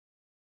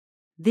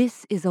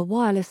This is a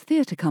Wireless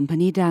Theatre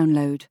Company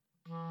download.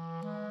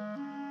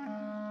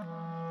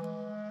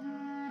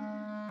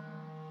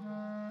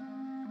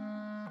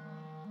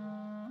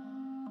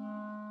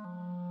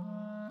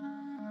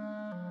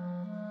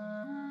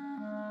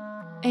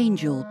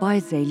 Angel by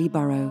Zaley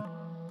Burrow,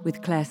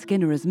 with Claire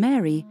Skinner as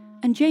Mary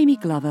and Jamie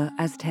Glover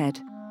as Ted.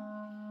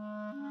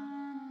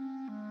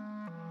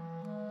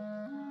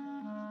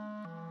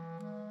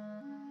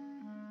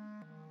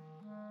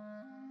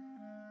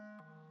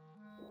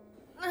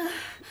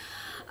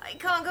 I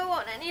can't go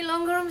on any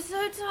longer, I'm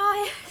so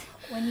tired.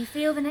 When you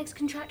feel the next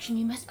contraction,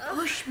 you must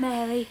push,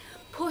 Mary.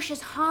 Push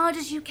as hard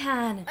as you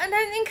can. I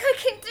don't think I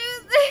can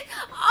do this.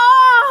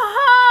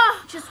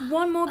 Ah! Just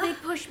one more big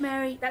push,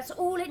 Mary. That's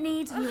all it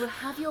needs and you will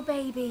have your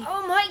baby.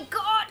 Oh my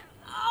God!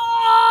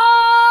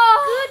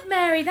 Oh! Good,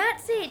 Mary,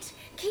 that's it.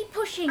 Keep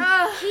pushing.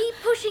 Ah. Keep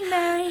pushing,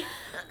 Mary.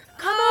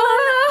 Come on.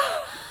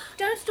 Oh,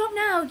 Don't stop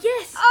now.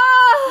 Yes.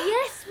 Oh!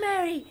 Yes,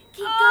 Mary.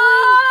 Keep Ah.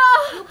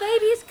 going. Your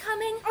baby is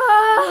coming.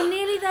 Ah. You're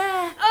nearly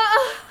there.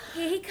 Oh!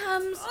 Here he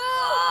comes. Oh.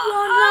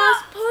 One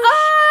last push.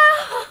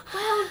 Ah.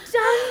 Well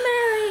done,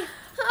 Mary.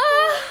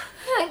 Oh,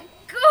 thank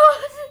God.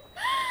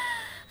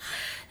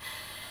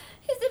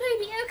 Is the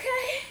baby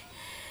okay?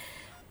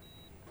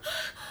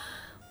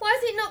 Why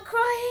is it not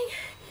crying?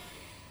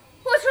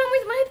 What's wrong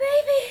with my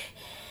baby?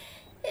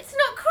 It's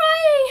not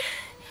crying.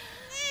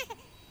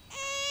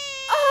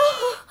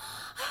 Oh,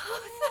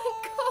 thank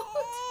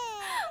God.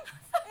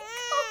 Thank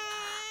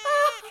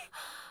God.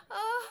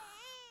 Oh.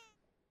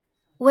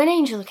 When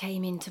Angel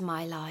came into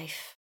my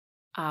life,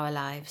 our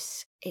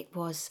lives, it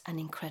was an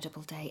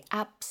incredible day.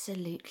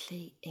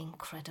 Absolutely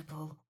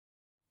incredible.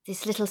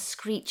 This little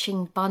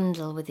screeching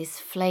bundle with his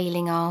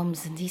flailing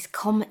arms and these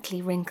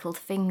comically wrinkled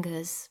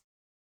fingers.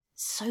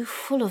 So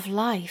full of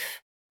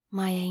life,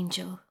 my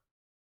Angel.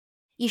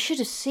 You should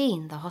have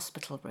seen the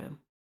hospital room.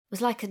 It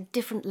was like a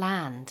different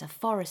land, a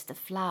forest of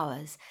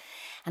flowers,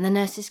 and the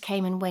nurses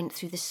came and went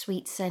through the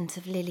sweet scent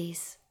of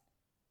lilies.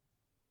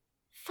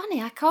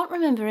 Funny, I can't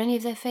remember any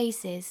of their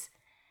faces.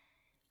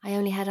 I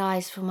only had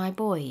eyes for my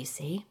boy, you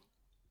see.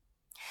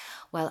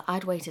 Well,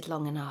 I'd waited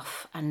long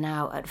enough, and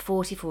now at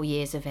 44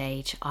 years of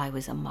age, I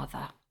was a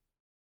mother.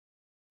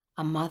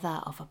 A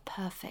mother of a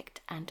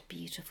perfect and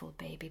beautiful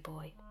baby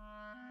boy.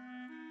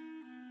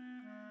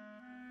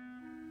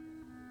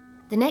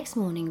 The next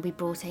morning, we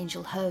brought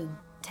Angel home,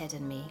 Ted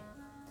and me.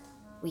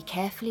 We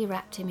carefully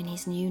wrapped him in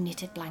his new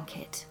knitted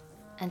blanket,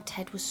 and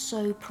Ted was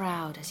so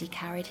proud as he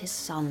carried his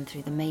son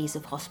through the maze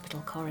of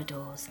hospital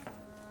corridors.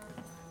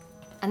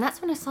 And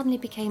that's when I suddenly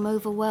became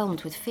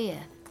overwhelmed with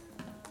fear.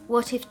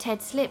 What if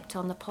Ted slipped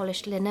on the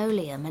polished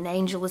linoleum and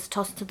Angel was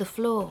tossed to the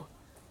floor?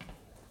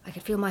 I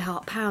could feel my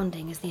heart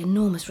pounding as the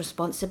enormous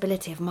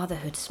responsibility of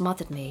motherhood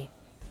smothered me.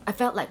 I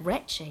felt like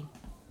retching.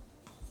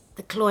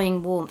 The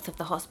cloying warmth of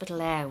the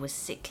hospital air was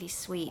sickly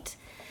sweet,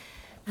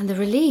 and the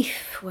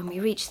relief when we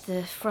reached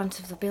the front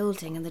of the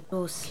building and the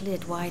doors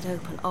slid wide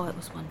open, oh, it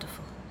was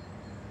wonderful.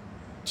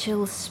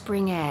 Chill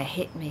spring air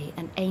hit me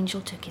and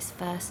Angel took his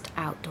first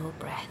outdoor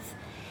breath,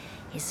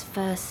 his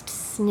first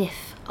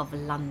sniff of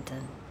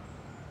London.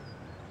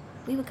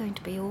 We were going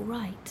to be all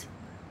right.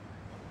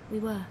 We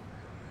were.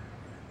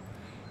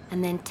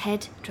 And then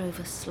Ted drove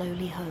us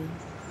slowly home.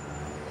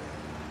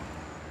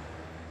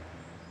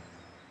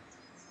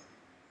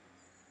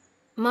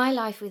 My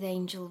life with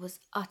Angel was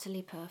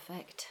utterly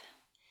perfect.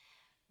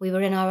 We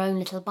were in our own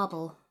little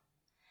bubble.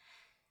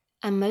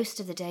 And most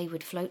of the day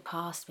would float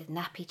past with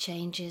nappy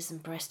changes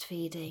and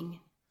breastfeeding.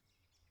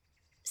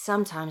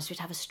 Sometimes we'd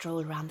have a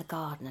stroll around the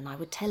garden and I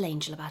would tell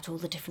Angel about all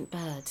the different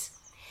birds.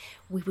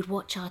 We would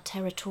watch our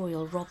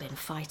territorial robin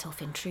fight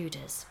off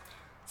intruders.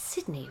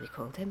 Sydney, we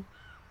called him.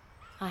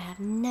 I have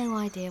no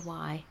idea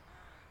why.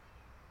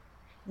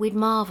 We'd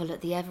marvel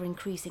at the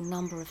ever-increasing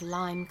number of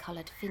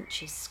lime-coloured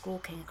finches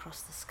squawking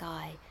across the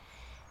sky.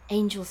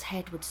 Angel's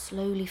head would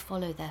slowly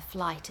follow their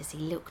flight as he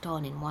looked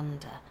on in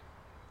wonder.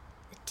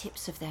 The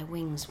tips of their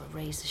wings were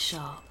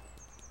razor-sharp.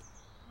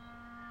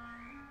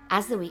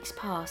 As the weeks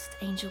passed,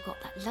 Angel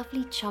got that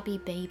lovely chubby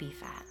baby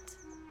fat.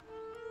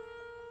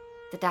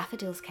 The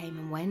daffodils came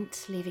and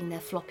went, leaving their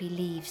floppy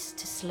leaves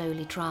to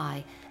slowly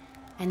dry,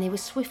 and they were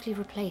swiftly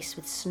replaced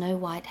with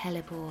snow-white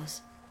hellebores.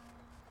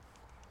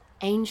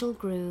 Angel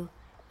grew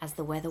as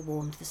the weather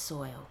warmed the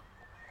soil.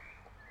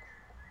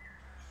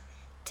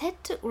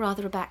 Ted took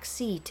rather a back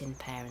seat in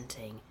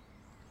parenting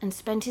and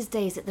spent his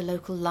days at the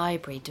local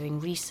library doing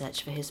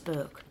research for his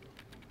book.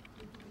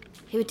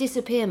 He would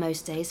disappear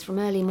most days from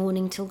early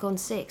morning till gone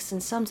 6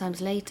 and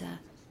sometimes later.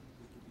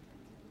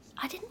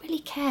 I didn't really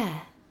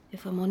care,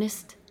 if I'm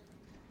honest.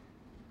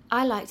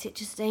 I liked it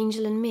just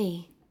Angel and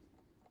me.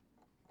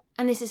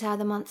 And this is how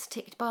the months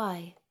ticked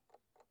by.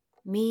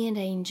 Me and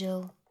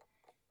Angel,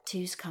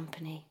 two's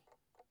company.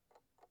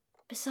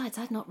 Besides,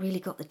 I'd not really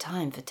got the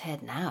time for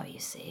Ted now, you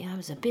see. I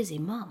was a busy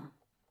mum.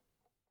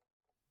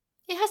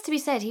 It has to be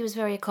said he was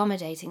very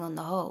accommodating on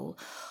the whole,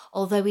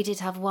 although we did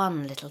have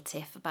one little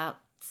tiff about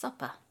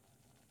supper.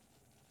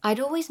 I'd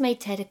always made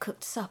Ted a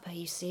cooked supper,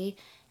 you see,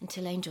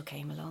 until Angel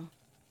came along.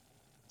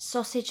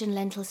 Sausage and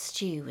lentil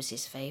stew was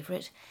his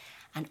favourite,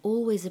 and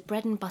always a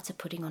bread and butter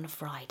pudding on a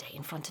Friday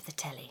in front of the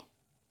telly.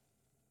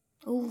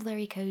 All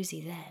very cosy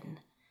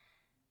then,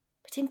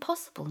 but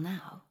impossible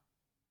now.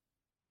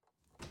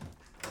 Is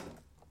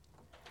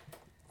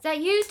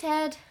that you,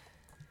 Ted?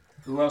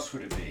 Who else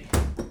would it be?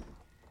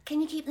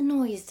 Can you keep the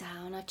noise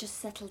down? I've just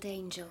settled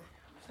Angel.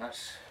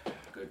 That's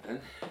good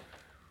then.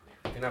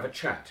 We can have a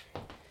chat.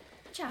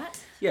 Chat?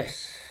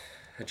 Yes,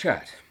 a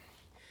chat.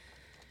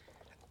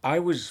 I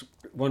was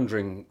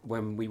wondering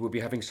when we would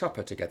be having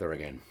supper together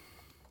again.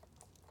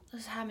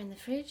 There's ham in the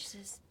fridge,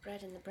 there's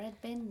bread in the bread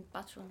bin,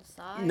 butter on the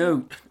side.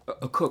 No,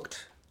 a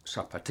cooked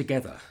supper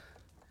together.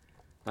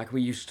 Like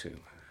we used to.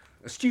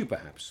 A stew,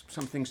 perhaps.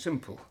 Something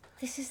simple.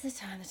 This is the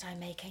time that I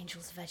make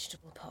Angel's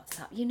vegetable pots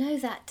up. You know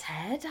that,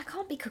 Ted. I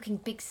can't be cooking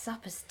big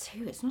suppers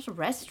too. It's not a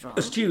restaurant.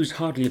 A stew's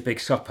hardly a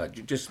big supper.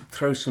 Just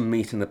throw some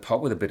meat in the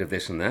pot with a bit of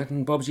this and that,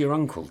 and Bob's your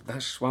uncle.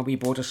 That's why we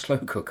bought a slow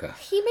cooker.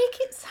 You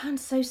make it sound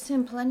so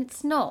simple, and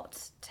it's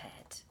not, Ted.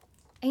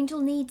 Angel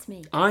needs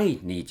me. I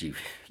need you.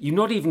 You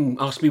not even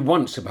asked me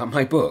once about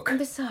my book. And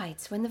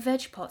besides, when the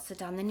veg pots are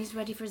done, then he's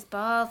ready for his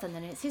bath, and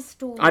then it's his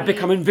story. I'd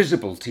become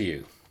invisible to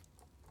you.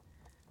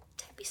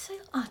 Don't be so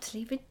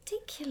utterly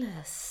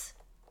ridiculous.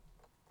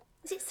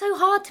 Is it so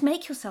hard to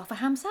make yourself a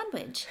ham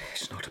sandwich?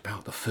 It's not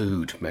about the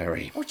food,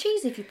 Mary. Or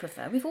cheese if you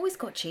prefer. We've always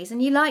got cheese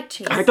and you like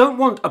cheese. I don't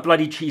want a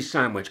bloody cheese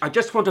sandwich. I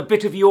just want a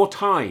bit of your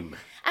time.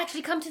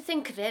 Actually, come to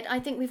think of it,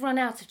 I think we've run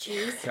out of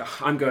cheese. Yeah,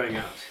 I'm going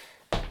out.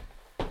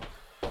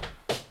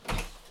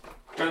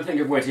 Don't think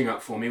of waiting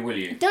up for me, will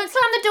you? Don't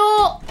slam the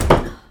door!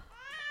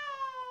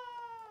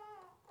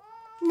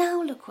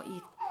 Now look what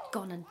you've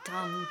gone and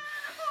done.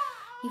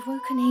 You've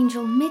woken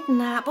Angel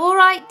mid-nap. All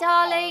right,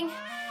 darling.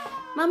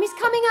 Mummy's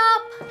coming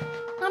up.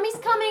 Mummy's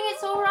coming.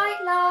 It's all right,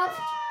 love.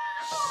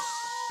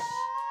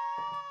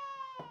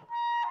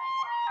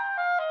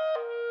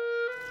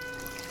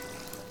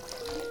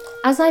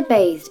 As I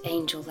bathed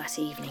Angel that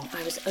evening,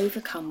 I was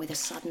overcome with a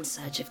sudden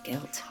surge of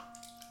guilt.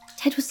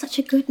 Ted was such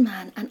a good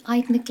man, and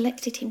I'd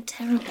neglected him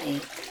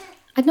terribly.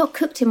 I'd not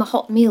cooked him a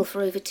hot meal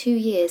for over 2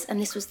 years, and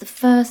this was the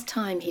first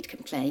time he'd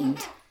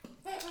complained.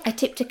 I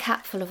tipped a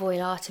capful of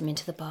oilatum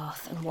into the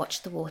bath and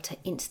watched the water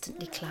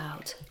instantly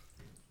cloud.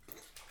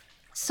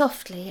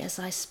 Softly, as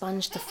I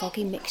sponged the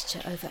foggy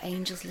mixture over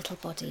Angel's little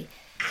body,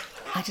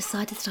 I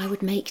decided that I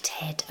would make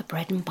Ted a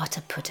bread and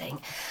butter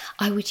pudding.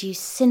 I would use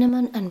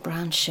cinnamon and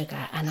brown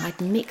sugar, and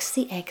I'd mix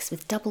the eggs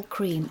with double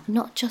cream,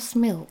 not just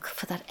milk,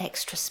 for that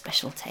extra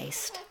special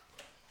taste.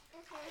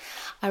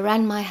 I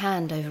ran my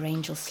hand over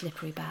Angel's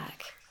slippery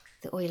back.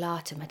 The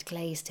oilatum had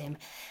glazed him,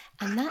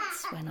 and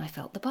that's when I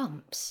felt the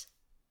bumps.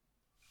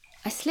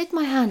 I slid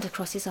my hand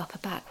across his upper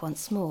back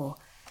once more.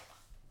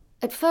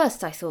 At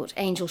first I thought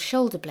Angel's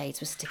shoulder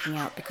blades were sticking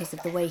out because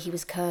of the way he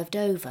was curved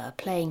over,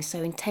 playing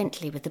so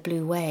intently with the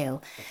blue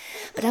whale.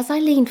 But as I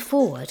leaned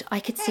forward, I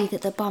could see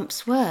that the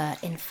bumps were,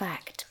 in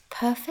fact,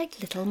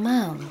 perfect little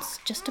mounds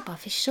just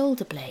above his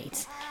shoulder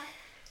blades.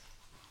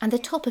 And the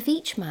top of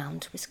each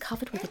mound was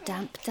covered with a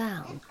damp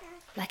down,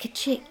 like a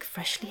chick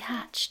freshly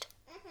hatched.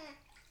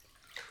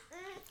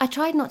 I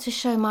tried not to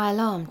show my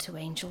alarm to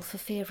Angel for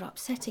fear of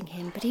upsetting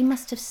him, but he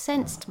must have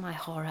sensed my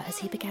horror as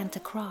he began to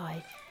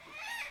cry.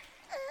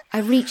 I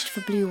reached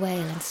for Blue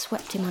Whale and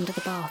swept him under the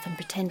bath and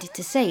pretended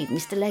to save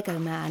Mr. Lego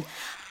Man.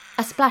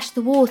 I splashed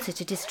the water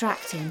to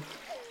distract him.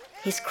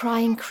 His cry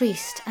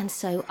increased, and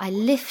so I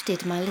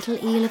lifted my little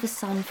eel of a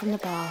son from the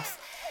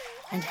bath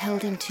and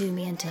held him to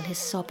me until his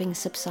sobbing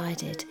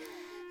subsided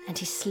and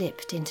he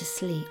slipped into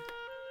sleep.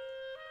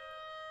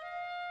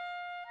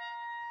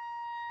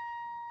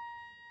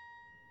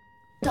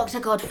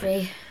 Dr.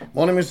 Godfrey.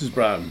 Morning, Mrs.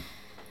 Brown.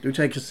 Do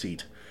take a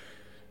seat.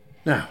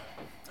 Now,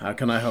 how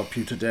can I help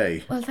you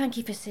today? Well, thank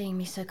you for seeing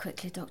me so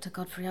quickly, Dr.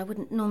 Godfrey. I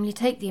wouldn't normally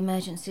take the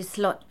emergency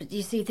slot, but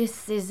you see,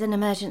 this is an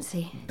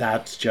emergency.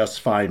 That's just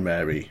fine,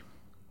 Mary.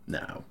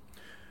 Now,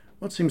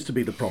 what seems to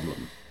be the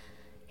problem?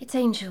 It's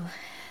Angel.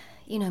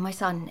 You know, my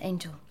son,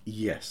 Angel.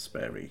 Yes,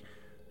 Mary.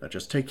 Now,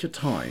 just take your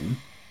time.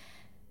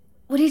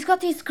 Well, he's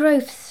got these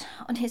growths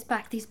on his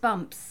back, these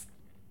bumps.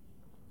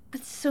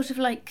 But sort of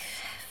like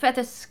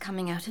feathers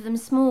coming out of them,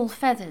 small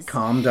feathers.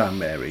 Calm down,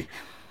 Mary.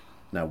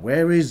 Now,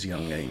 where is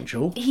young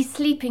Angel? He's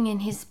sleeping in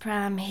his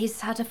pram.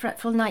 He's had a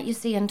fretful night, you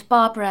see, and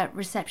Barbara at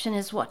reception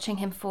is watching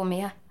him for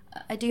me.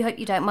 I do hope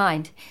you don't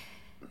mind.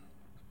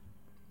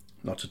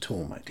 Not at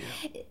all, my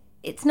dear.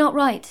 It's not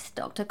right,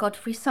 Dr.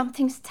 Godfrey.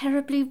 Something's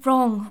terribly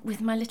wrong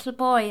with my little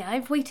boy.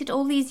 I've waited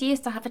all these years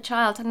to have a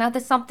child, and now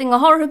there's something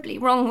horribly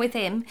wrong with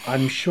him.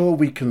 I'm sure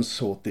we can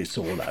sort this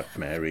all out,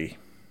 Mary.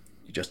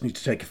 You just need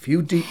to take a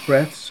few deep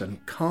breaths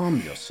and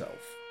calm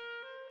yourself.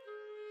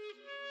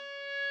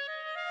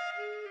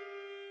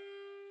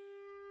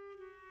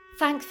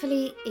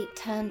 Thankfully, it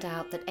turned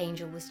out that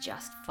Angel was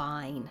just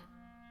fine.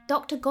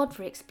 Dr.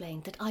 Godfrey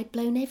explained that I'd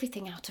blown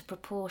everything out of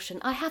proportion.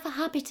 I have a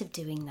habit of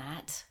doing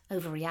that,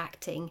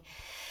 overreacting.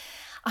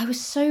 I was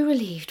so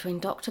relieved when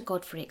Dr.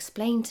 Godfrey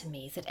explained to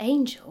me that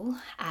Angel,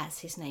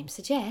 as his name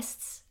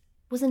suggests,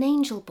 was an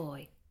angel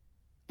boy.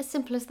 As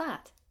simple as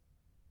that.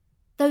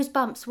 Those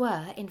bumps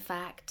were, in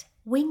fact,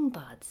 wing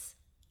buds,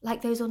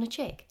 like those on a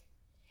chick.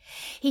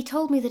 He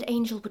told me that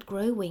Angel would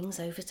grow wings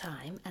over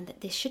time and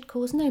that this should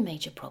cause no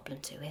major problem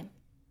to him.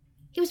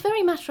 He was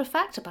very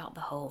matter-of-fact about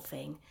the whole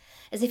thing,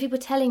 as if he were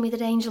telling me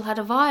that Angel had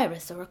a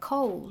virus or a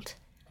cold.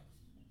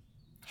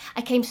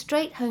 I came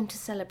straight home to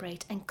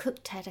celebrate and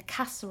cooked Ted a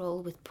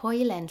casserole with poi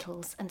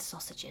lentils and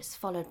sausages,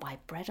 followed by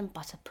bread and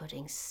butter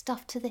pudding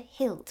stuffed to the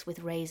hilt with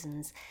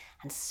raisins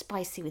and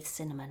spicy with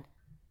cinnamon.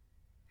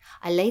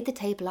 I laid the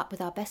table up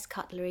with our best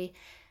cutlery,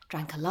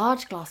 drank a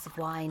large glass of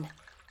wine,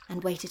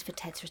 and waited for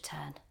Ted's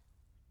return.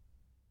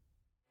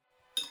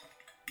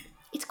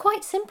 It's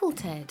quite simple,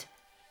 Ted.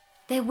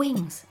 They're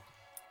wings.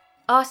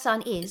 Our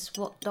son is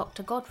what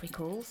Dr. Godfrey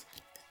calls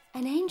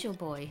an angel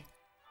boy.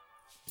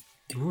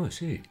 Oh, I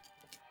see.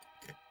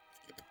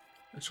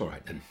 That's all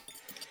right, then.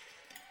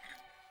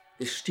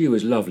 This stew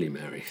is lovely,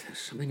 Mary. There's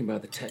something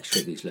about the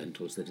texture of these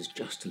lentils that is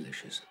just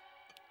delicious.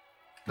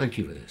 Thank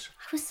you for this.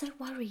 I was so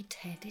worried,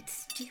 Ted.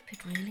 It's stupid,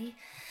 really.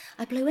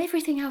 I blow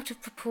everything out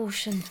of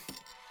proportion.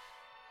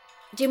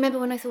 Do you remember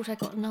when I thought I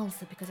got an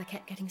ulcer because I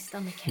kept getting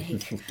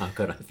stomachache? How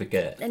could I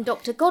forget? And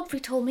Dr. Godfrey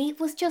told me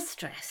it was just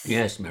stress.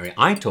 Yes, Mary,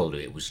 I told her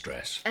it was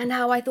stress. And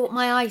how I thought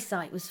my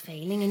eyesight was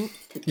failing and...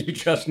 You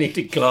just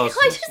needed glasses.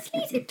 I just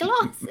needed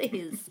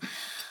glasses.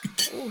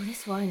 Oh,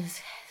 this wine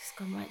has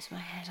gone right to my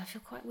head. I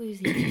feel quite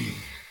woozy.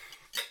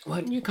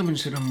 Why don't you come and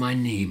sit on my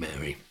knee,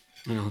 Mary,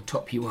 and I'll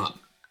top you up.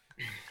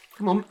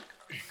 Come on.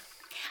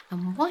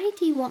 And why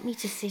do you want me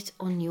to sit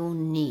on your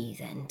knee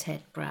then,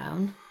 Ted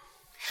Brown?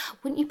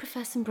 Wouldn't you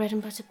prefer some bread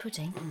and butter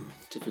pudding?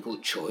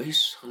 Difficult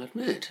choice, I'll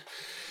admit.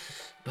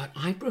 But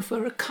I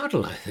prefer a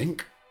cuddle, I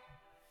think.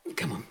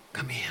 Come on,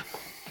 come here.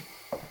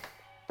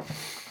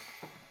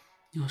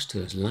 You're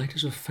still as light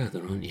as a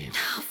feather, aren't you?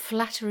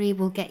 Flattery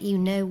will get you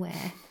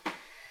nowhere.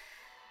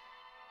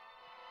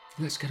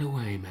 Let's get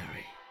away,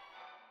 Mary.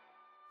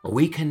 A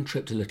weekend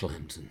trip to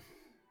Littlehampton.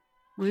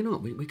 Why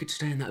not? We could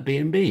stay in that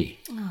B&B.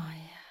 Oh,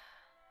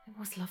 yeah. It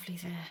was lovely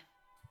there.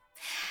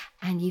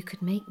 And you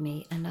could make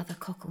me another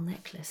cockle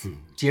necklace.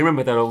 Do you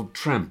remember that old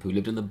tramp who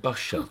lived in the bus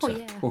shelter? Oh,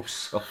 yeah. Poor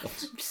soul.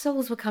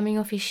 Soles were coming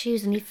off his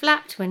shoes and he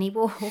flapped when he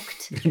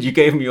walked. And you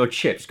gave him your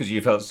chips because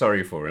you felt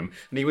sorry for him.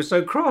 And he was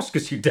so cross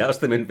because you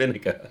doused them in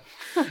vinegar.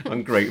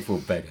 Ungrateful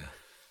beggar.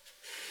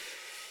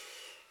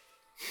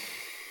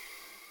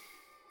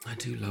 I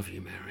do love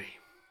you, Mary.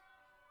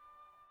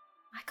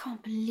 I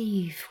can't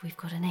believe we've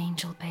got an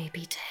angel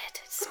baby,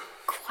 Ted. It's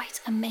quite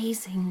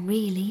amazing,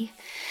 really.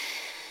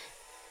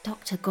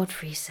 Dr.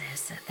 Godfrey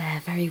says that they're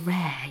very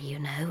rare, you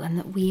know, and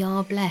that we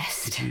are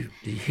blessed. Did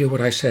you hear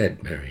what I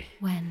said, Mary?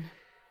 When?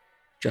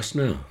 Just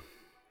now.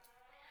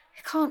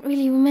 I can't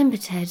really remember,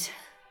 Ted.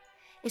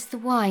 It's the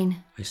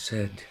wine. I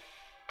said,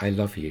 I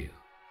love you.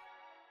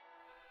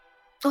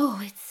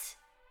 Oh, it's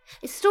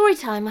story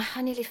time.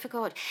 I nearly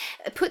forgot.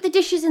 Put the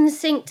dishes in the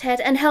sink,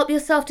 Ted, and help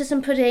yourself to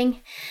some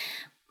pudding.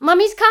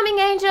 Mummy's coming,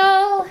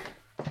 Angel.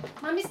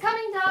 Mummy's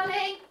coming,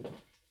 darling.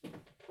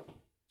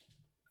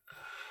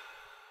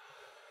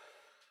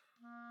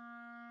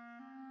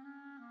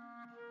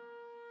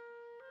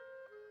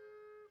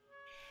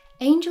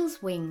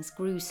 Angel's wings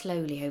grew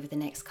slowly over the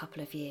next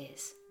couple of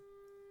years.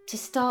 To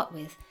start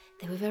with,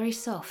 they were very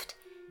soft,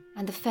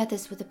 and the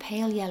feathers were the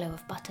pale yellow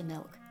of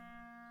buttermilk.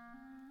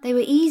 They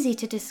were easy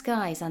to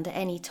disguise under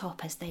any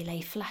top as they lay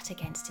flat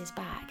against his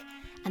back,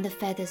 and the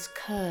feathers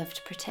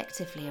curved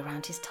protectively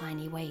around his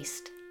tiny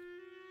waist.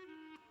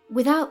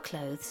 Without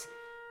clothes,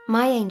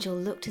 my angel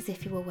looked as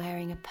if he were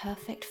wearing a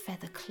perfect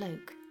feather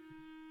cloak.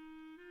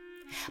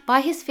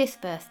 By his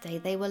 5th birthday,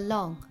 they were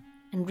long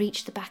and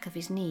reached the back of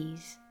his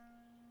knees.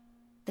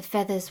 The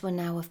feathers were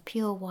now of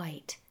pure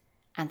white,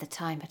 and the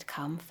time had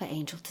come for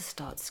Angel to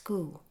start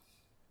school.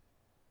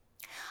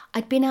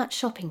 I'd been out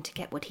shopping to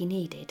get what he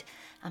needed,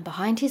 and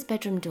behind his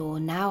bedroom door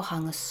now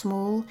hung a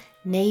small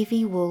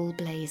navy wool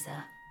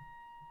blazer.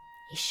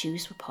 His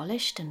shoes were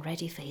polished and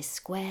ready for his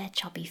square,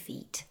 chubby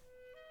feet.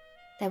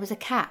 There was a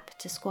cap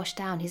to squash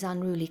down his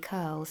unruly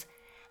curls,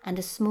 and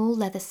a small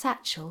leather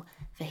satchel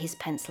for his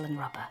pencil and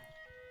rubber.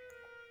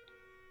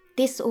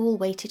 This all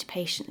waited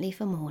patiently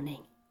for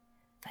morning,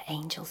 for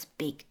Angel's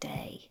big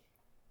day.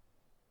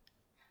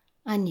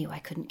 I knew I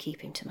couldn't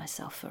keep him to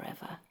myself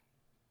forever.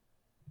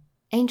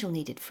 Angel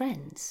needed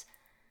friends,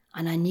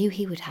 and I knew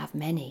he would have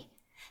many,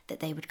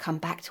 that they would come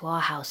back to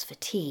our house for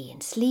tea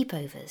and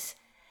sleepovers,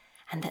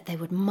 and that they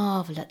would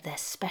marvel at their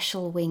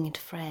special winged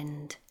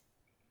friend.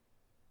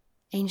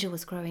 Angel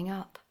was growing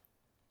up.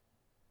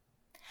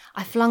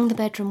 I flung the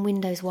bedroom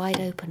windows wide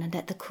open and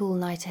let the cool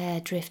night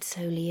air drift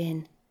slowly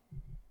in.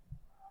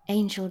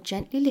 Angel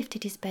gently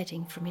lifted his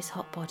bedding from his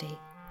hot body,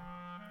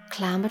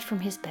 clambered from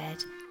his bed,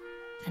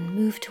 and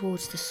moved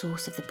towards the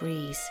source of the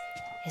breeze,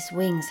 his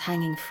wings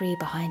hanging free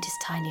behind his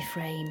tiny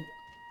frame.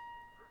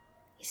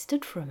 He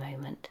stood for a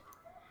moment,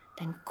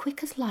 then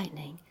quick as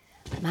lightning,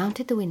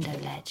 mounted the window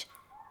ledge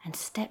and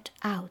stepped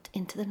out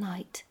into the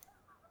night.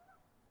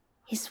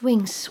 His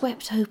wings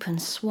swept open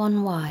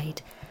swan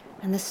wide,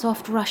 and the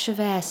soft rush of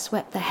air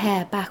swept the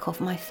hair back off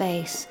my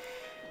face,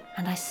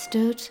 and I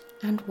stood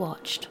and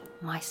watched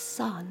my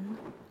son,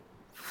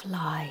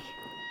 fly.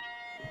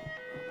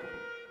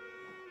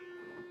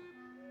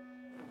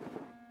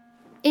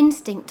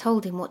 Instinct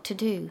told him what to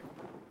do.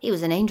 He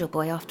was an angel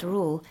boy after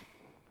all.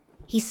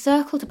 He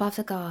circled above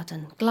the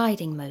garden,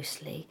 gliding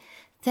mostly,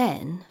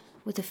 then,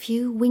 with a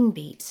few wing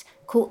beats,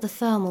 caught the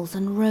thermals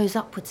and rose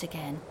upwards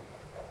again.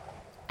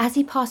 As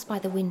he passed by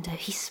the window,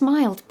 he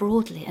smiled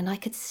broadly, and I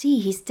could see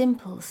his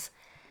dimples.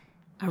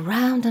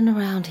 Around and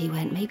around he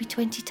went, maybe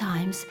 20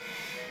 times,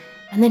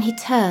 and then he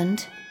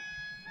turned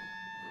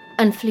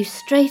and flew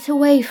straight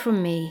away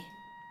from me,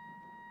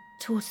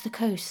 towards the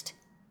coast.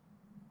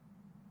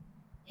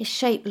 His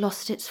shape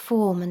lost its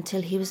form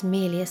until he was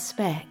merely a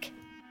speck.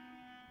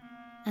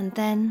 And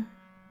then,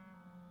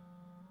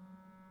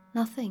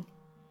 nothing.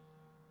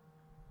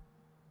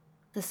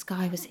 The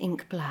sky was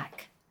ink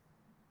black,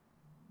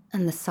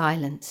 and the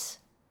silence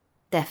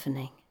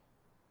deafening.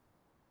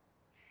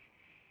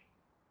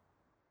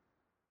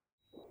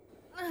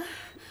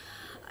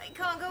 I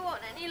can't go on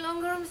any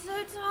longer, I'm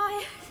so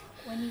tired.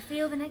 When you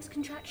feel the next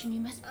contraction,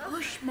 you must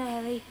push,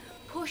 Mary.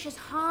 Push as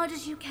hard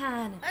as you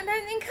can. I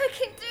don't think I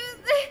can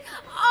do this.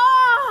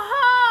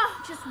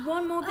 Ah! Just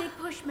one more big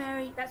push,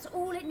 Mary. That's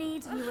all it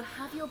needs, and you will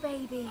have your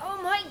baby.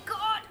 Oh my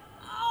God!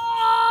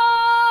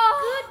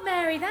 Oh! Good,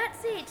 Mary,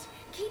 that's it.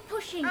 Keep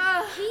pushing.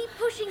 Ah. Keep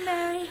pushing,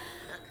 Mary.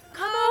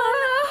 Come on.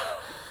 Ah.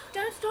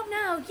 Don't stop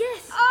now.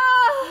 Yes.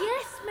 Ah.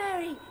 Yes,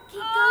 Mary.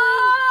 Keep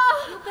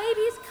Ah. going. Your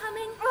baby is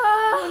coming.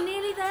 Ah. You're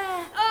nearly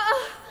there.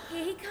 Ah.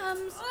 Here he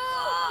comes. Ah.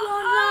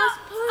 One last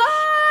push.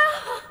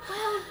 Ah.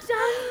 Well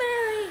done,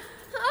 Mary.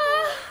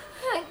 Ah.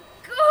 Thank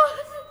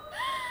God.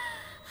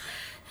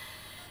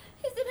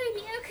 Is the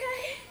baby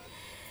okay?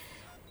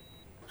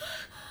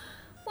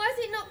 Why is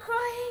it not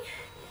crying?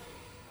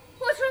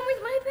 What's wrong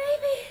with my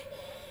baby?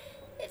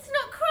 It's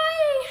not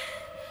crying.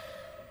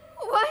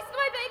 Why is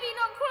my baby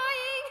not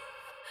crying?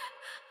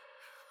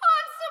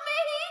 Answer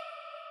me!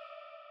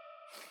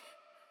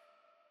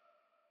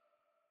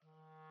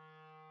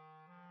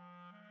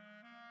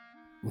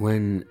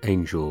 When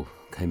Angel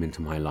came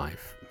into my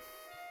life,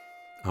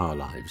 our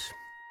lives,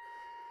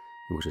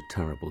 it was a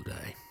terrible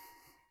day.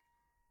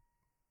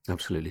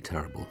 Absolutely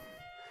terrible.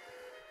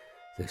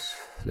 This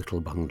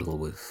little bundle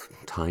with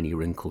tiny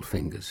wrinkled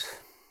fingers.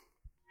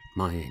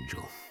 My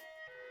Angel.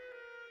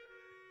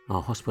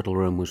 Our hospital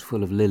room was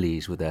full of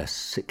lilies with their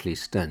sickly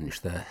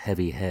stench, their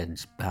heavy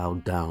heads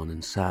bowed down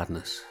in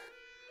sadness.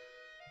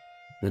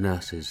 The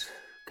nurses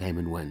came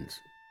and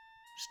went.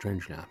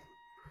 Strangely, I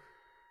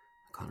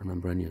can't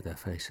remember any of their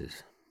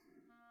faces.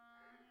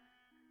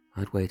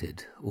 I'd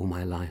waited all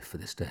my life for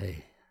this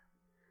day,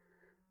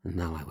 and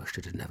now I wished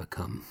it had never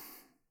come.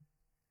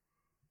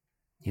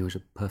 He was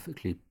a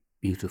perfectly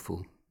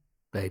beautiful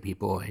baby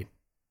boy,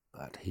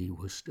 but he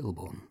was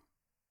stillborn.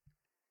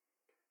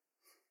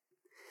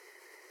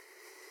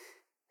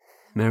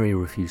 Mary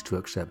refused to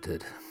accept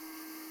it,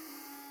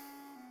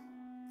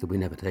 that we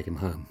never take him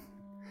home.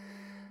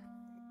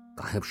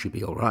 I hoped she'd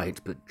be all right,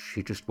 but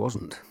she just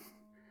wasn't.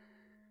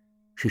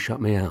 She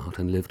shut me out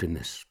and lived in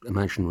this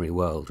imaginary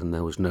world, and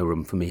there was no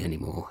room for me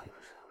anymore. It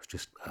was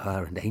just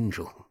her and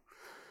Angel.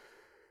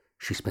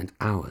 She spent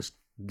hours,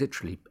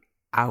 literally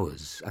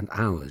hours and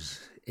hours,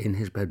 in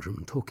his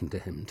bedroom talking to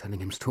him, telling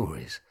him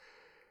stories.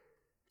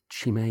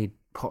 She made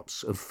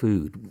pots of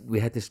food. We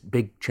had this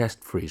big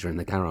chest freezer in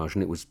the garage,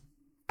 and it was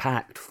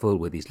packed full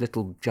with these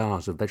little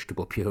jars of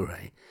vegetable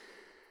puree.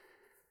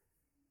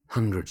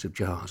 Hundreds of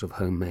jars of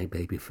homemade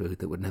baby food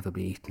that would never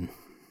be eaten.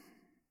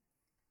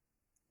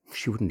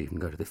 She wouldn't even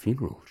go to the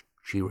funeral.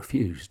 She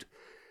refused.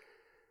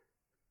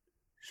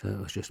 So it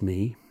was just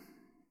me,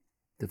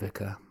 the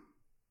vicar,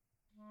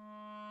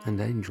 and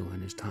Angel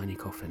in his tiny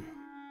coffin.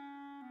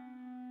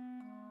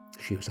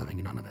 She was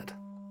having none of it.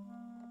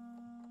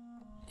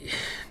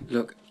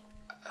 Look,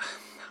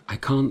 I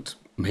can't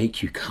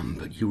make you come,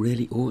 but you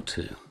really ought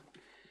to.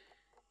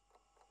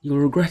 You'll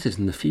regret it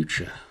in the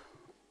future.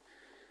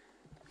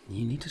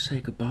 You need to say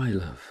goodbye,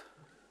 love.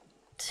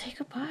 Say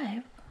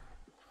goodbye?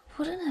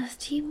 What on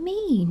earth do you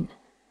mean?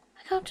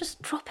 I can't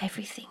just drop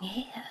everything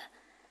here.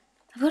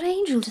 I've got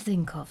Angel to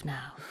think of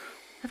now.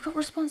 I've got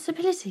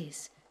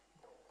responsibilities.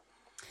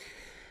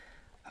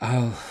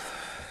 I'll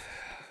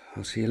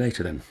see you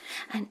later then.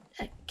 And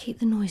keep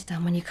the noise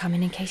down when you come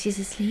in case he's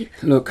asleep.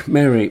 Look,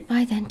 Mary.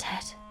 Bye then,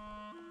 Ted.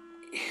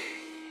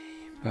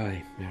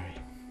 Bye, Mary.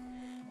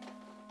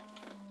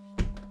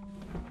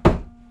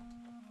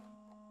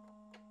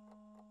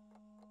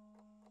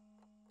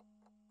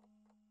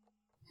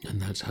 And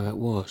that's how it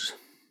was.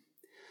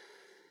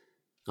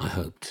 I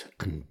hoped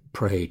and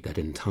prayed that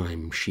in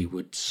time she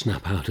would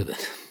snap out of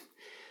it,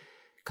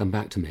 come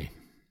back to me.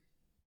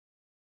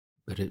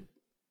 But it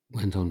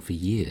went on for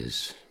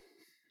years.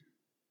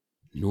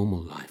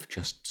 Normal life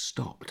just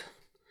stopped.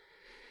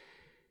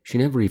 She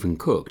never even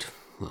cooked.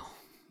 Well,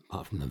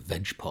 apart from the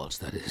veg pots,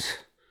 that is.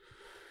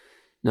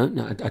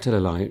 No, I tell a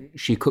lie.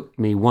 She cooked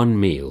me one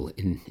meal.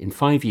 In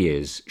 5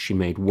 years, she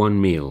made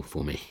one meal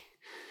for me.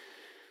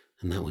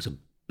 And that was a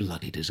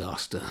bloody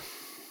disaster.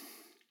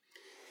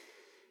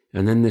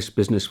 And then this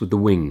business with the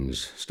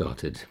wings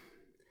started.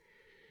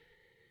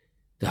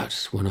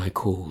 That's when I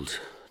called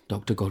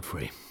Dr.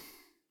 Godfrey.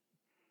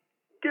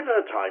 Give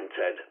her time,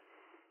 Ted.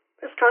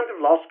 This kind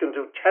of loss can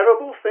do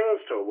terrible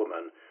things to a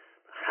woman.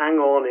 Hang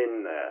on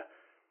in there.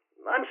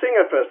 I'm seeing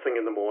her first thing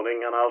in the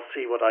morning, and I'll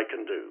see what I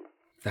can do.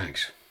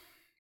 Thanks.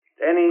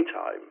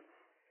 Anytime.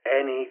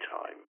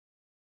 Anytime.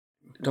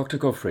 Dr.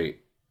 Godfrey,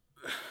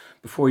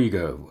 before you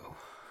go,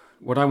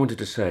 what I wanted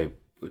to say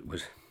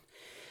was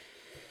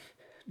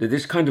that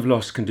this kind of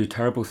loss can do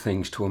terrible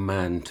things to a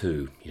man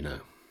too, you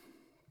know.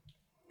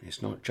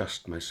 It's not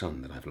just my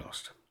son that I've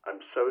lost. I'm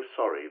so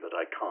sorry that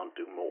I can't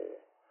do more.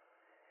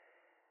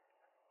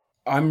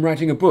 I'm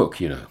writing a book,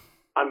 you know.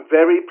 I'm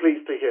very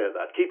pleased to hear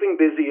that. Keeping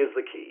busy is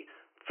the key.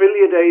 Fill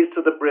your days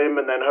to the brim,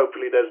 and then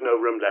hopefully there's no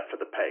room left for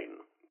the pain.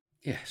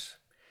 Yes.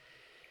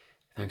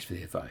 Thanks for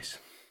the advice.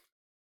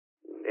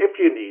 If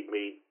you need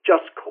me,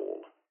 just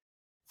call.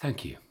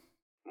 Thank you.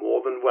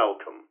 More than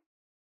welcome.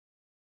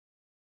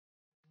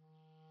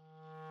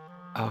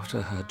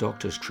 After her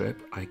doctor's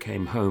trip, I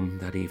came home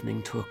that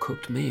evening to a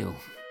cooked meal.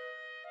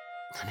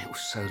 And it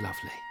was so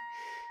lovely.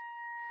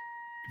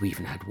 We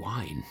even had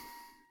wine.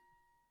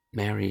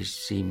 Mary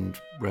seemed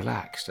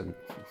relaxed and,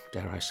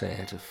 dare I say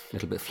it, a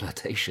little bit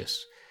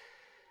flirtatious.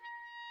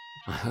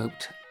 I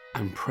hoped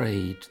and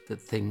prayed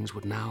that things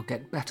would now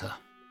get better.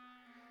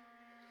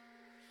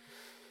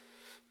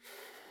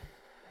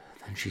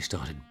 Then she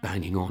started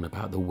banging on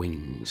about the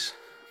wings.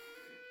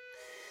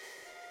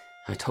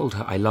 I told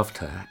her I loved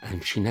her,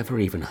 and she never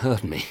even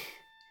heard me.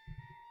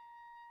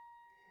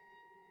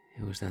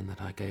 It was then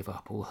that I gave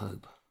up all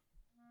hope.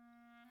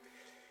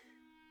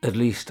 At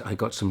least I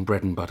got some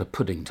bread and butter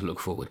pudding to look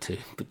forward to.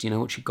 But do you know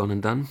what she'd gone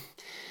and done?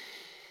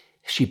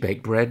 She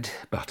baked bread,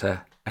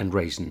 butter, and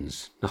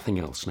raisins. Nothing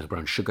else. No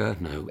brown sugar,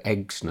 no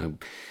eggs, no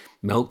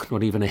milk,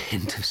 not even a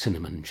hint of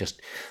cinnamon.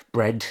 Just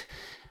bread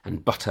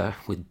and butter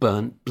with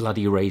burnt,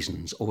 bloody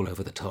raisins all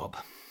over the top.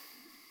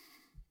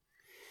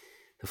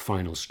 The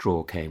final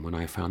straw came when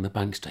I found the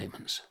bank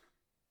statements.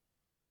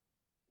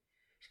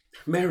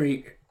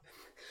 Mary,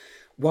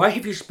 why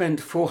have you spent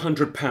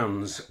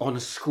 £400 on a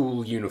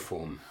school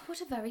uniform?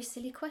 What a very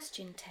silly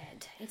question,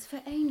 Ted. It's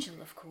for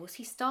Angel, of course.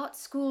 He starts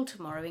school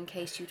tomorrow, in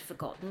case you'd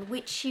forgotten,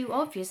 which you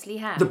obviously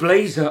have. The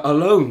blazer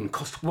alone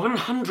cost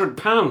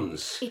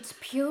 £100. It's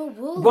pure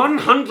wool.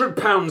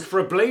 £100 for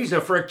a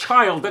blazer for a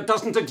child that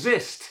doesn't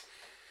exist.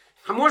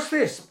 And what's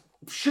this?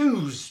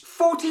 Shoes,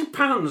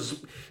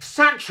 £40.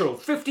 Satchel,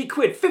 50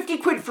 quid. 50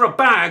 quid for a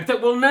bag that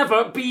will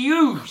never be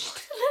used.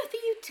 What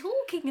are you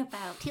talking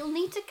about? He'll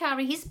need to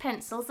carry his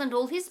pencils and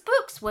all his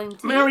books,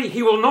 won't he? Mary,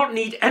 he will not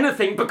need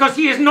anything because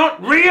he is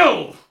not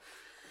real.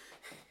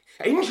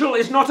 Angel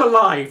is not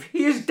alive.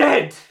 He is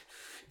dead.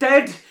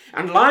 Dead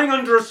and lying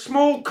under a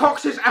small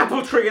Cox's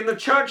apple tree in the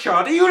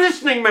churchyard. Are you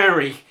listening,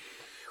 Mary?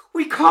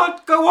 We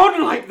can't go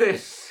on like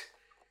this.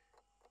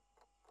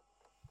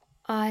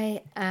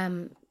 I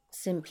am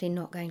simply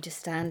not going to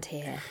stand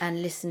here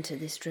and listen to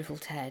this drivel,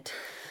 Ted.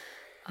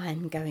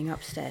 I'm going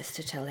upstairs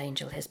to tell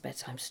Angel his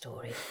bedtime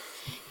story.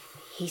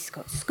 He's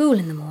got school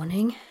in the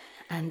morning,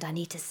 and I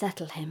need to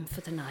settle him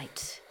for the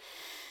night.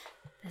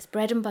 There's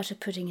bread and butter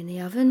pudding in the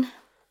oven,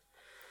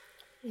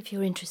 if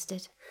you're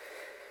interested.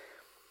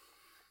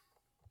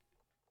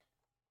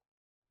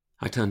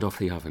 I turned off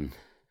the oven,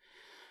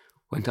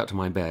 went up to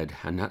my bed,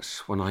 and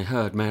that's when I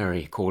heard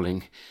Mary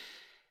calling,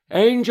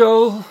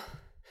 "Angel!"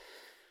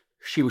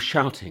 She was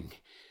shouting,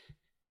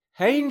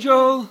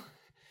 "Angel!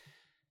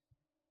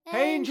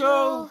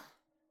 Angel!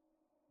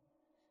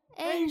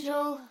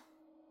 Angel!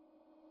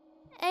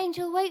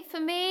 Angel, wait for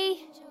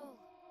me!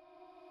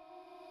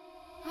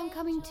 I'm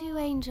coming too,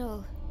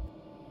 Angel.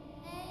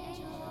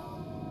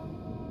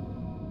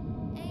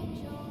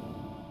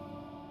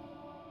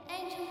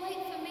 Angel, wait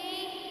for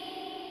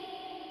me!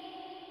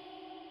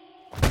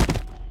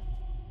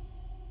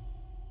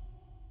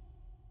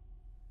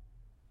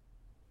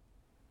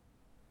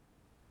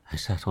 I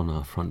sat on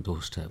our front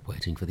doorstep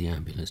waiting for the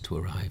ambulance to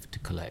arrive to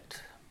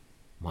collect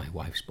my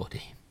wife's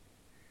body.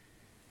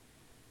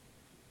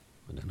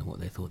 I don't know what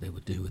they thought they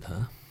would do with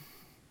her.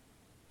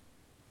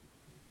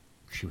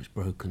 She was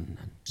broken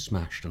and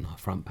smashed on our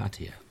front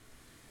patio.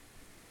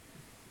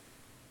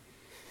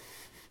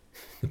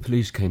 The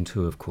police came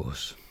too, of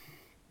course.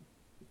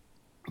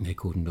 They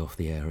cordoned off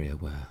the area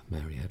where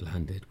Mary had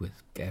landed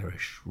with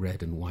garish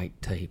red and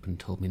white tape and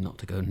told me not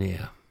to go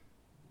near.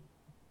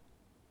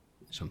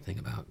 Something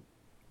about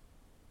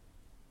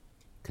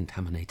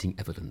contaminating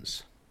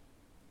evidence.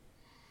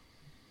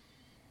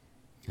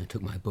 I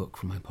took my book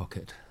from my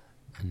pocket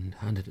and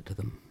handed it to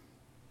them.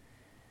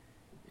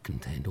 It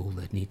contained all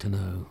they'd need to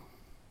know.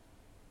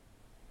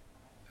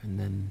 And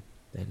then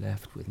they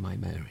left with my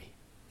Mary.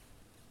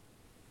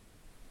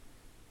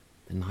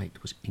 The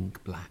night was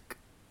ink black,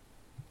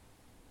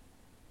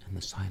 and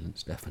the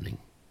silence deafening.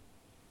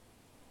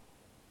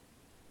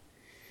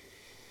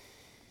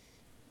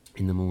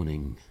 In the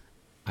morning,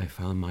 I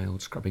found my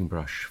old scrubbing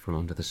brush from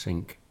under the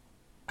sink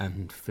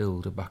and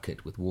filled a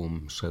bucket with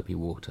warm, soapy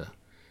water.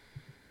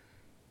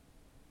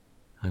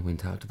 I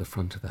went out to the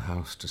front of the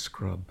house to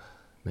scrub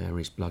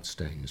Mary's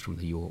bloodstains from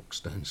the York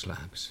stone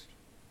slabs.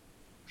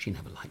 She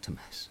never liked a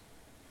mess.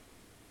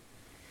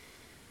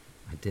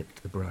 I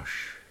dipped the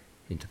brush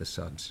into the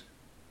suds.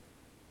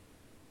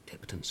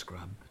 Dipped and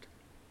scrubbed.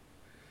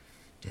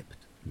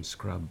 Dipped and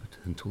scrubbed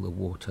until the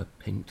water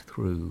pinked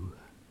through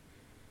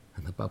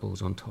and the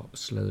bubbles on top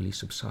slowly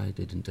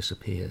subsided and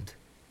disappeared.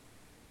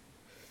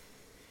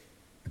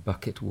 The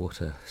bucket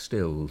water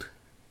stilled,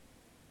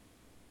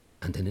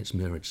 and in its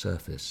mirrored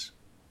surface,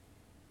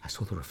 I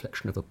saw the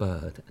reflection of a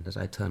bird, and as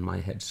I turned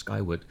my head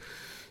skyward,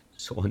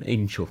 saw an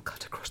angel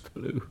cut across the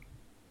blue.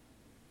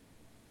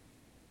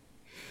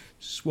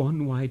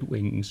 Swan-wide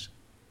wings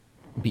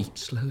beat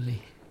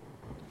slowly,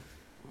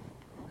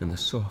 and the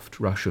soft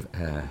rush of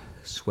air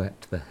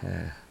swept the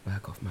hair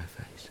back off my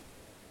face.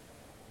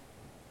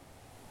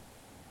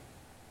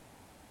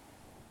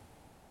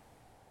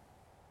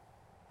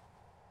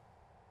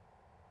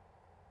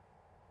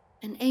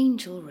 An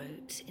angel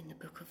wrote in the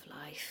book of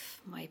life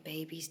my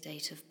baby's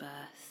date of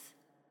birth,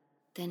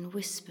 then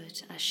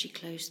whispered as she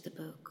closed the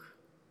book,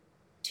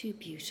 "Too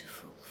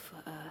beautiful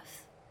for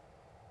earth."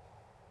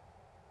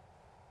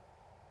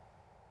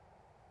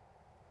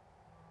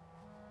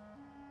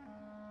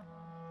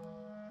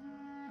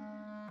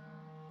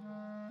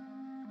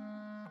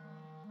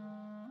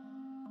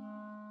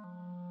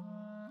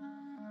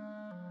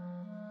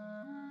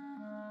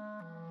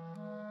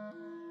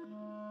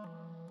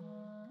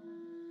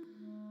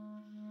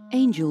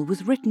 Angel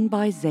was written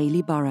by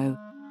Zélie Burrow.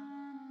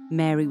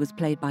 Mary was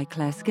played by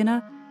Claire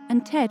Skinner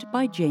and Ted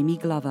by Jamie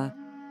Glover.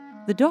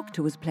 The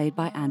doctor was played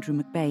by Andrew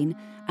McBain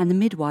and the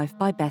midwife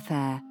by Beth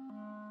Eyre.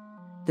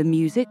 The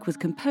music was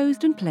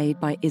composed and played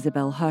by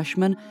Isabel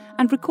Hirschman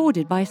and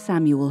recorded by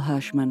Samuel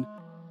Hirschman.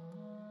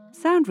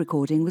 Sound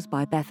recording was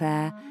by Beth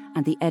Eyre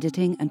and the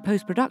editing and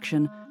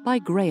post-production by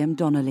Graham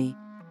Donnelly.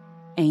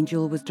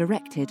 Angel was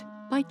directed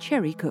by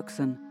Cherry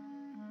Cookson.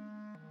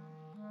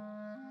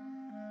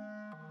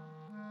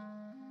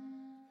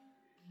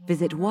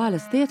 Visit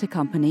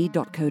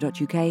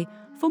wirelesstheatrecompany.co.uk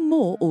for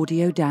more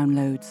audio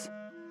downloads.